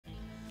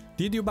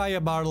Did you buy a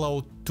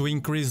Barlow to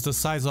increase the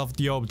size of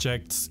the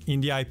objects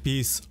in the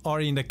eyepiece or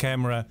in the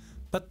camera,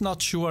 but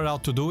not sure how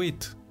to do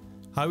it?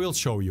 I will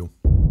show you.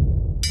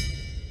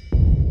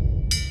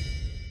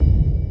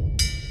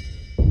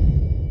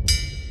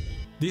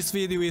 This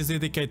video is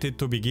dedicated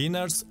to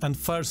beginners, and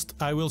first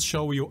I will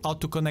show you how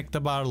to connect a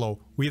Barlow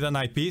with an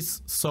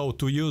eyepiece, so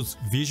to use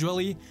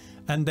visually,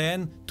 and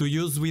then to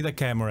use with a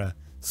camera,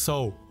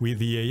 so with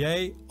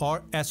EAA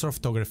or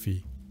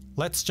astrophotography.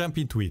 Let's jump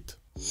into it.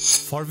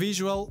 For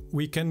visual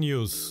we can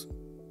use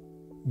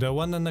the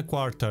 1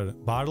 1/4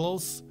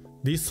 Barlows.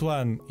 This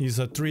one is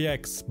a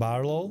 3x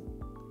Barlow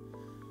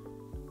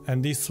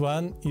and this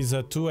one is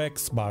a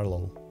 2x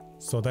Barlow.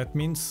 So that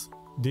means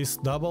this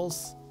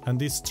doubles and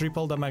this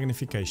triple the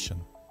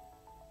magnification.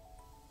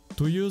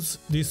 To use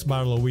this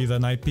Barlow with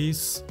an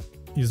eyepiece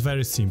is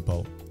very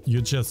simple.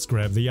 You just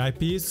grab the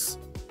eyepiece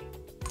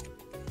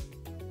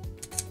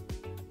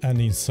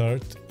and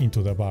insert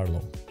into the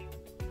Barlow.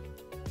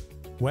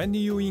 When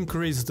you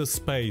increase the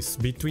space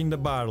between the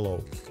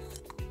Barlow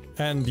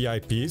and the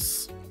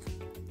eyepiece,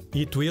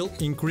 it will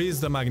increase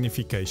the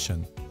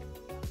magnification.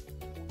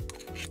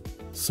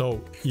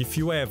 So if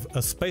you have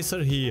a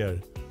spacer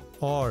here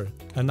or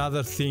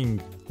another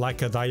thing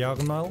like a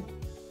diagonal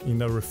in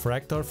the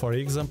refractor, for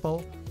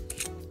example,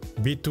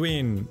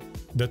 between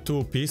the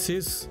two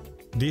pieces,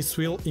 this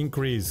will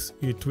increase.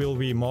 It will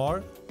be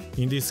more.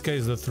 In this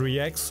case the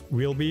 3x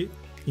will be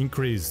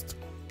increased.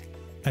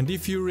 And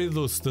if you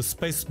reduce the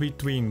space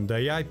between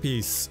the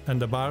eyepiece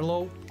and the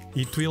Barlow,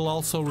 it will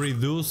also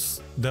reduce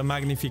the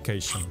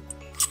magnification.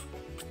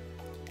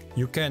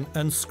 You can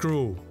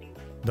unscrew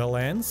the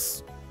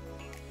lens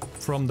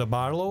from the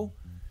Barlow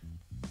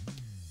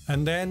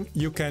and then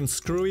you can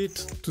screw it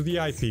to the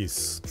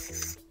eyepiece.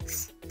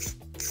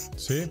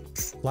 See?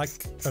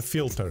 Like a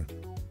filter.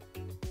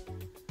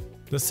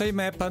 The same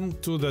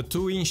happened to the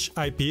 2-inch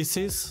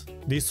eyepieces,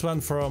 this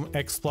one from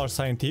Explore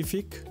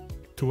Scientific,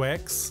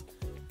 2x,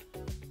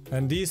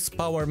 and this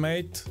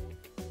PowerMate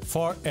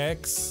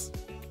 4x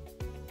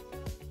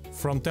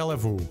from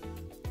Televue.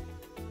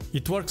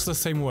 It works the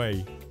same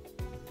way.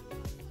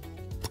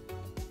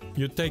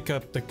 You take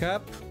up the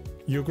cap,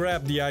 you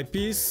grab the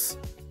eyepiece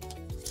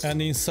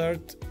and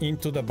insert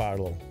into the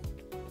Barlow.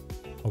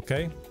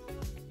 Okay?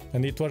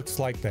 And it works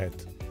like that.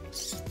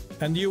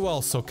 And you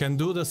also can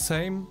do the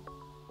same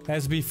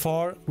as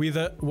before with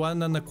a 1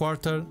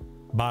 1/4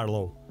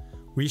 Barlow,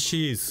 which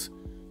is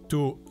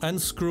to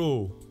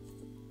unscrew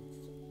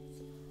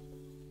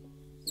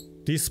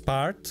this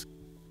part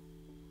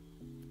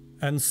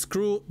and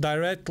screw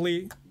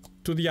directly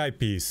to the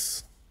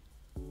eyepiece.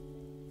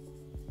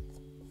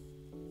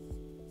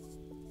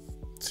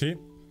 See?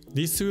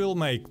 This will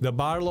make the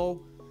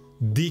Barlow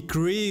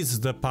decrease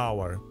the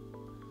power.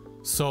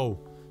 So,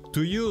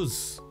 to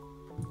use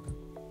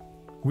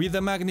with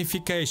the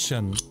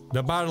magnification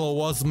the Barlow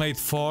was made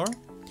for,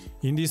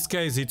 in this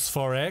case it's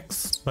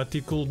 4x, but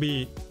it could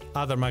be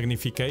other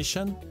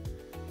magnification.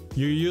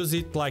 You use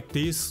it like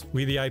this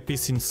with the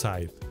eyepiece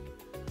inside.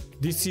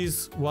 This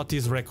is what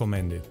is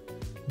recommended.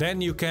 Then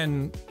you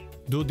can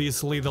do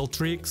these little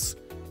tricks,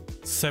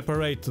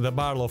 separate the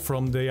Barlow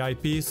from the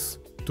eyepiece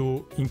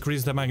to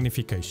increase the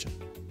magnification.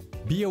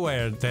 Be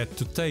aware that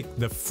to take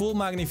the full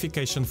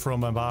magnification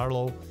from a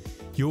Barlow,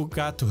 you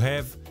got to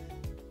have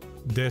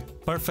the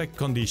perfect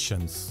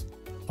conditions,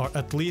 or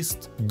at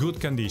least good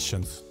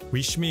conditions,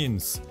 which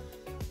means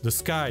the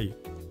sky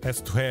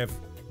has to have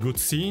good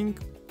seeing,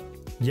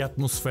 the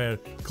atmosphere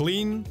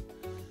clean,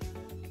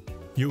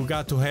 you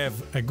got to have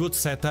a good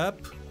setup,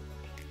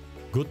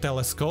 good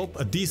telescope,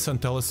 a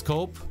decent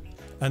telescope,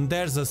 and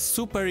there's a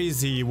super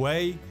easy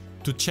way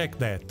to check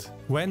that.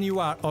 When you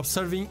are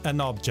observing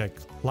an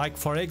object, like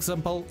for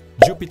example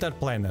Jupiter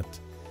planet,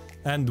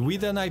 and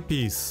with an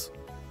eyepiece,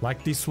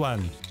 like this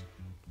one,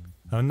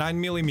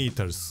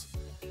 9mm,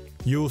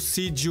 you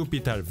see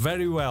Jupiter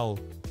very well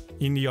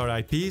in your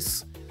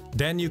eyepiece,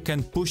 then you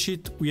can push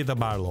it with a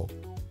Barlow.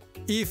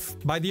 If,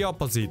 by the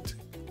opposite,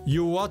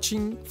 you're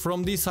watching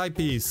from this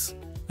eyepiece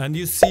and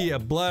you see a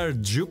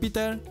blurred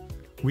Jupiter,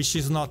 which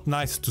is not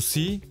nice to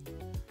see,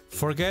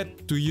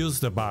 forget to use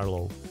the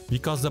Barlow,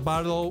 because the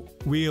Barlow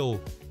will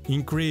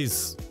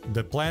increase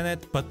the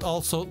planet, but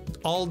also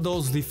all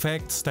those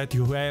defects that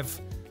you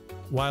have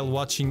while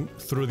watching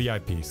through the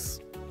eyepiece.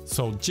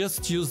 So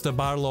just use the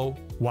Barlow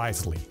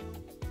wisely,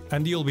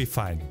 and you'll be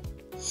fine.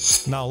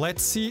 Now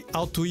let's see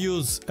how to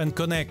use and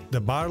connect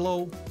the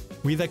Barlow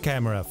with a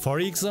camera, for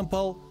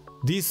example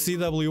this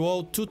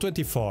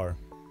ZWO-224.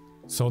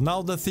 So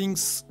now the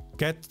things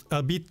get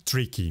a bit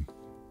tricky.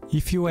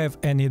 If you have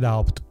any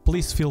doubt,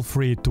 please feel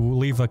free to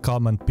leave a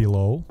comment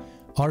below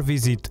or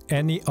visit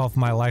any of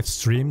my live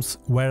streams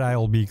where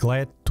I'll be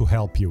glad to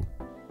help you.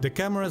 The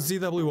camera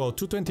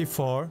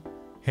ZWO-224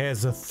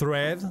 has a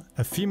thread,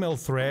 a female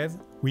thread,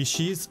 which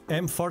is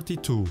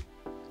M42.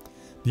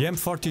 The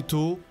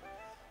M42,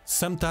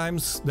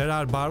 sometimes there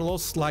are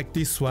Barlows like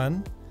this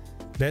one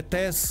that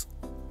has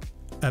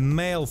a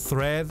male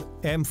thread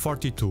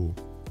M42.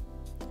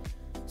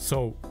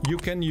 So you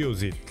can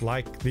use it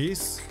like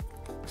this,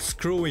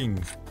 screwing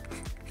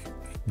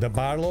the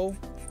Barlow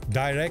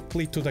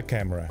directly to the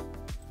camera.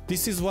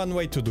 This is one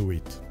way to do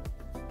it.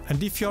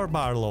 And if your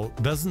Barlow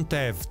doesn't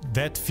have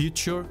that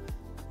feature,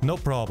 no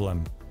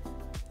problem.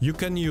 You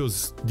can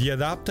use the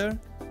adapter,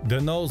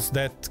 the nose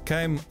that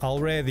came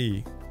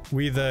already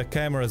with the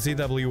camera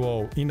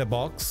ZWO in the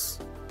box,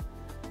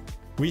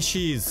 which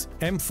is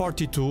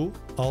M42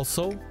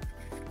 also,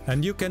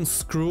 and you can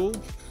screw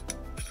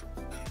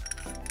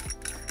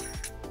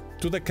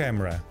to the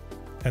camera.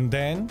 And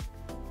then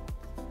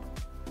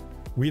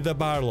with the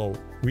Barlow,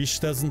 which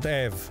doesn't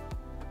have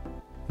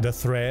the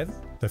thread,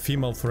 the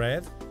female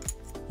thread,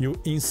 you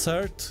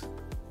insert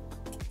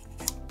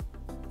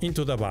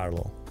into the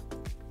Barlow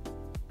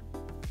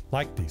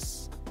like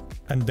this.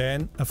 And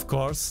then, of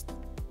course,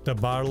 the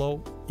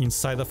Barlow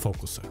inside the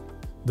focuser.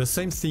 The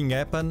same thing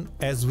happens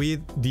as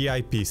with the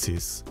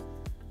eyepieces.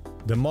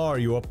 The more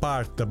you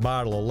apart the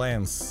Barlow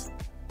lens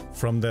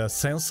from the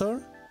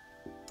sensor,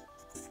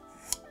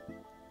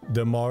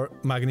 the more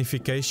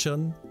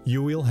magnification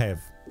you will have.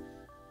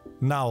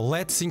 Now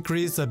let's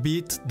increase a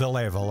bit the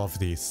level of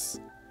this.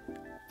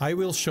 I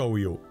will show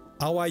you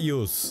how I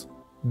use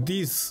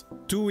these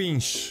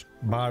 2-inch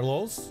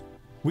Barlows,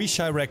 which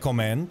I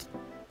recommend.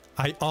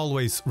 I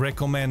always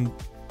recommend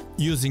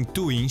using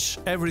 2-inch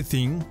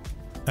everything,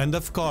 and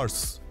of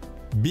course,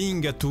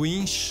 being a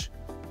 2-inch,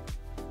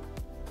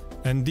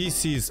 and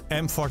this is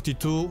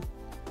M42,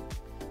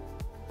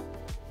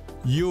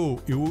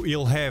 you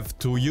will have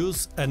to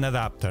use an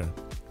adapter.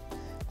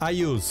 I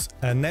use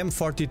an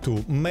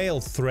M42 male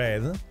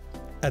thread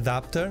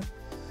adapter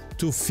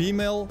to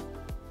female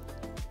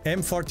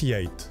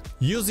M48.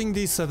 Using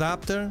this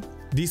adapter,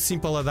 this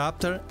simple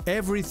adapter,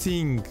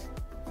 everything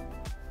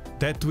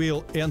that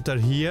will enter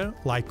here,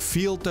 like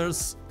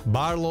filters,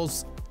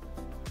 Barlows,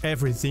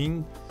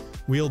 everything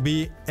will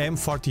be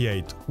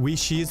M48,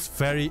 which is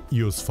very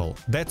useful.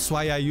 That's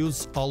why I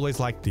use always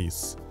like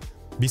this.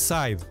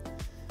 Besides,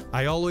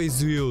 I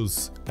always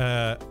use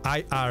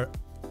IR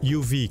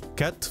UV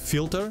cut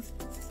filter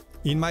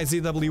in my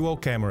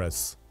ZWO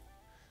cameras.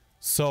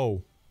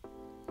 So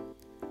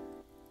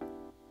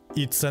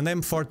it's an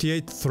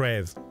M48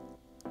 thread.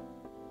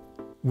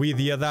 With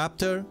the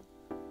adapter,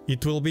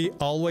 it will be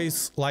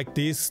always like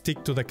this,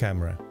 stick to the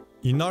camera.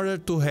 In order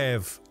to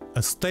have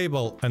a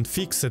stable and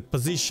fixed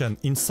position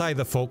inside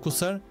the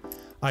focuser,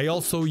 I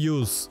also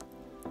use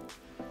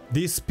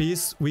this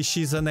piece, which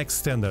is an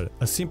extender,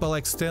 a simple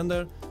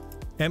extender,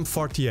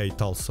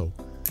 M48 also.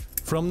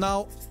 From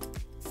now,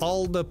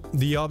 all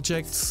the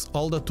objects,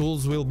 all the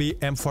tools will be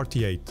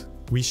M48,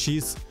 which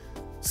is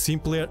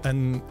simpler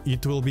and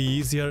it will be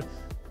easier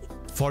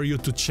for you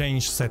to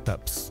change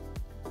setups.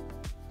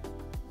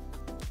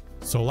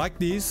 So like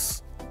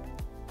this,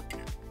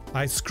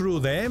 I screw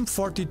the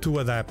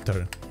M42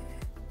 adapter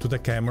to the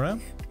camera.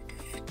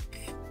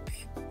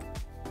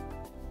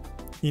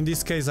 In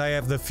this case I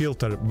have the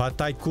filter, but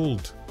I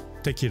could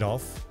take it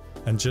off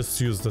and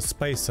just use the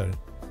spacer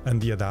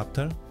and the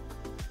adapter.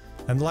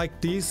 And like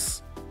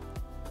this,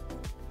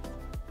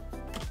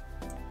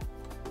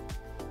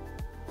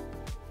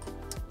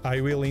 I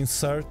will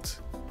insert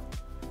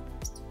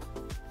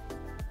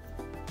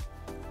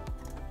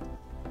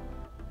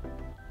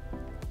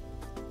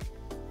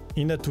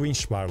in a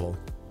 2-inch Barlow.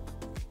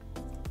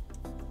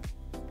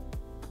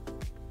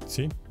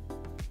 See?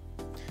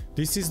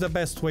 This is the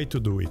best way to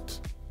do it.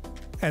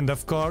 And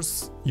of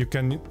course, you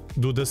can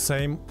do the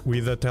same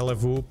with a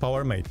Televue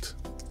PowerMate.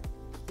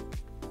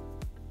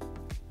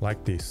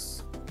 Like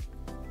this.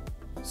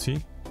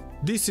 See?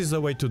 This is the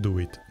way to do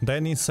it.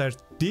 Then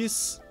insert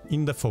this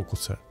in the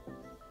focuser.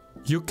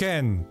 You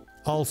can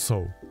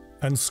also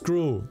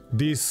unscrew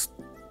this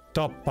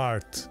top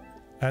part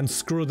and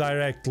screw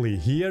directly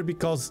here,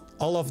 because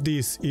all of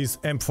this is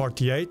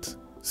M48.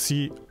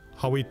 See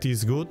how it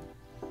is good?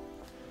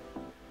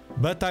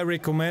 But I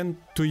recommend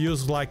to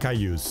use like I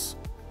use.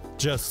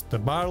 Just the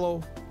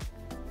Barlow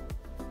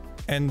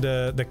and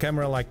the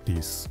camera like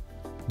this.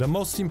 The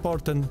most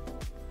important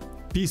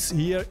piece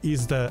here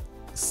is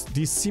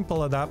this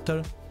simple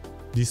adapter,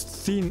 this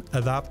thin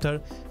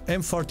adapter,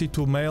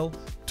 M42 male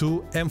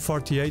to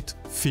M48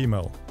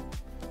 female.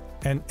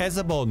 And as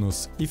a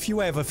bonus, if you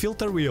have a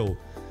filter wheel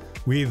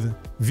with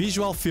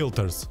visual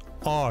filters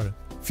or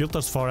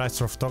filters for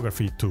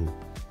astrophotography too,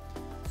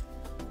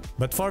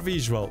 but for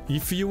visual,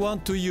 if you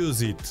want to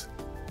use it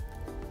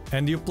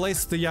and you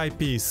place the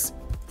eyepiece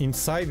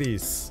inside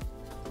this,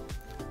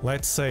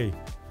 let's say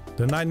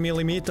the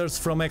 9mm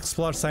from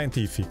Explore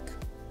Scientific,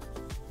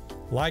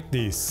 like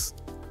this,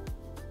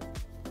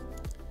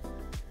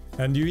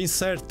 and you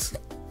insert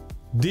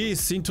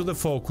this into the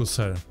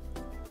focuser,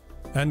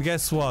 and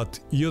guess what?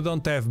 You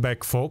don't have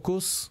back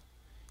focus.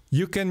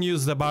 You can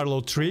use the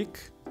Barlow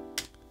trick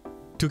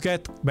to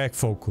get back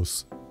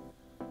focus.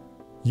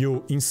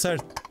 You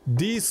insert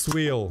this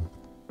wheel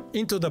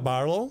into the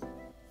Barlow,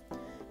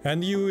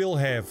 and you will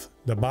have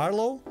the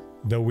Barlow,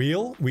 the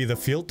wheel with the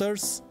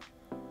filters,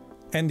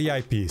 and the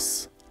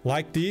eyepiece.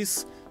 Like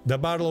this, the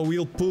Barlow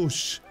will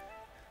push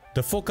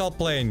the focal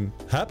plane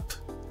up,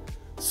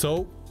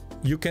 so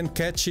you can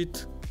catch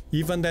it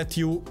even that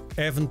you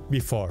haven't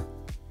before.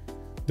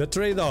 The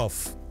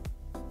trade-off,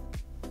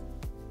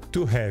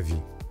 too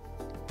heavy.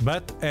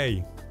 But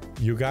hey,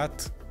 you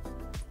got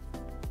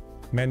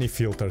many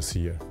filters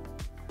here.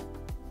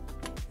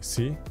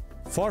 See?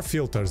 4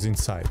 filters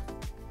inside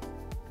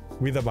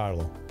with a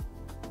Barlow.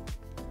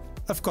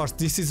 Of course,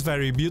 this is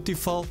very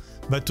beautiful,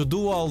 but to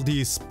do all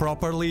this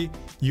properly,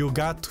 you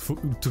got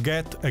to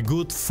get a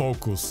good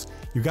focus.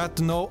 You got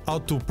to know how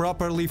to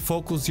properly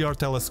focus your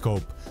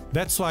telescope.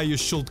 That's why you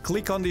should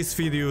click on this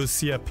video you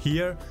see up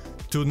here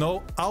to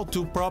know how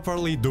to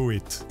properly do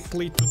it.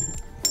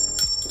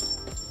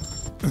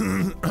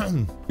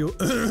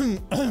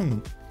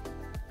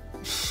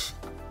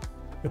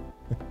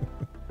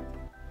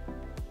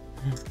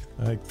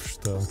 Ai, que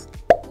postão.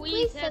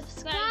 Please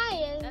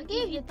subscribe and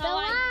give it a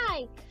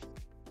like.